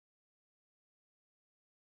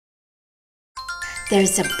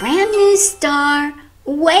There's a brand new star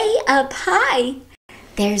way up high.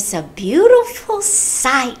 There's a beautiful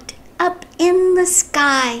sight up in the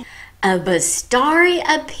sky. A starry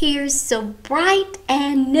appears so bright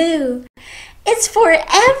and new. It's for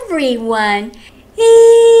everyone, even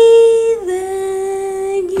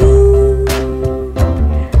you.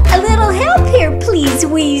 A little help here, please,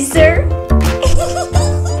 Wheezer.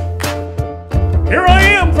 Here I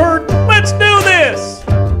am, Virt. Let's do this.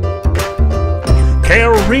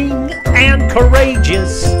 Caring and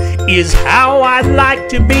courageous is how I'd like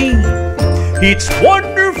to be. It's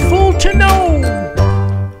wonderful to know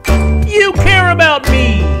you care about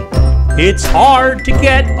me. It's hard to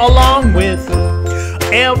get along with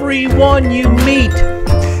everyone you meet,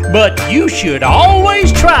 but you should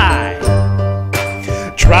always try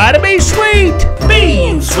to be sweet.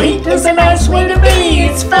 Being sweet is a nice way to be.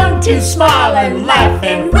 It's fun to smile and laugh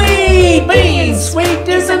and we. Being sweet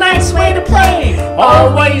is a nice way to play.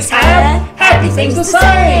 Always have happy things to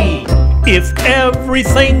say. If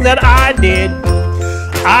everything that I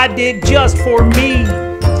did just for me,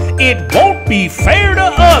 it won't be fair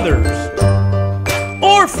to others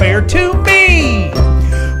or fair to me.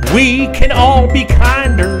 We can all be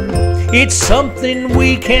kinder. It's something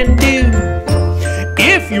we can do.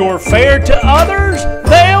 If you're fair to others,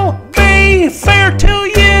 they'll be fair to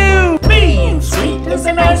you. Being sweet is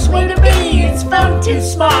a nice way to be. It's fun to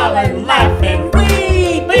smile and laugh and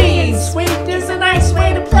we. Being sweet is a nice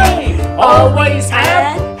way to play. Always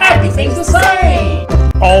have happy things to say.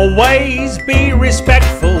 Always be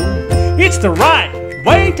respectful. It's the right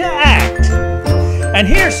way to act. And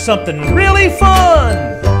here's something really fun.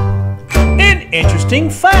 An interesting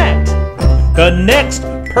fact. The next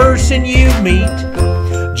person you meet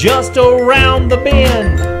just around the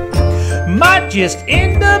bend might just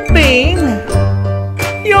end up being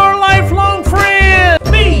your lifelong friend.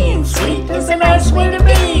 Being sweet is a nice way to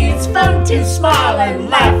be. It's fun to smile and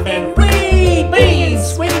laugh and we. Being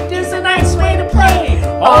sweet is a nice way to play.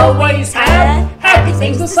 Always have happy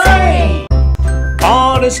things to say.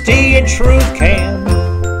 Honesty and truth can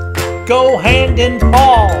go hand in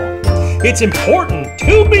paw. It's important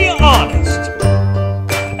to be honest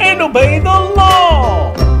and obey the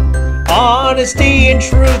law. Honesty and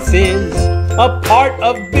truth is a part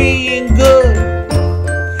of being good,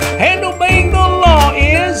 and obeying the law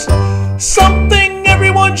is something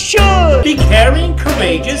everyone should. Be caring,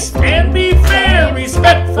 courageous, and be fair,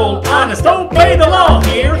 respectful, honest, obey the law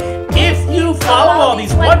here. If you follow all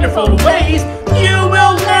these wonderful ways, you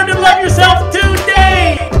will learn to love yourself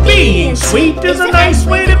today. Being sweet is a nice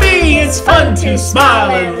way to be. It's fun to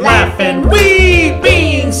smile and laugh and we.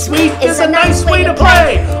 Being sweet is a nice way to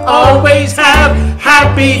play. Always have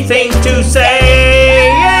happy things to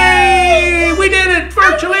say.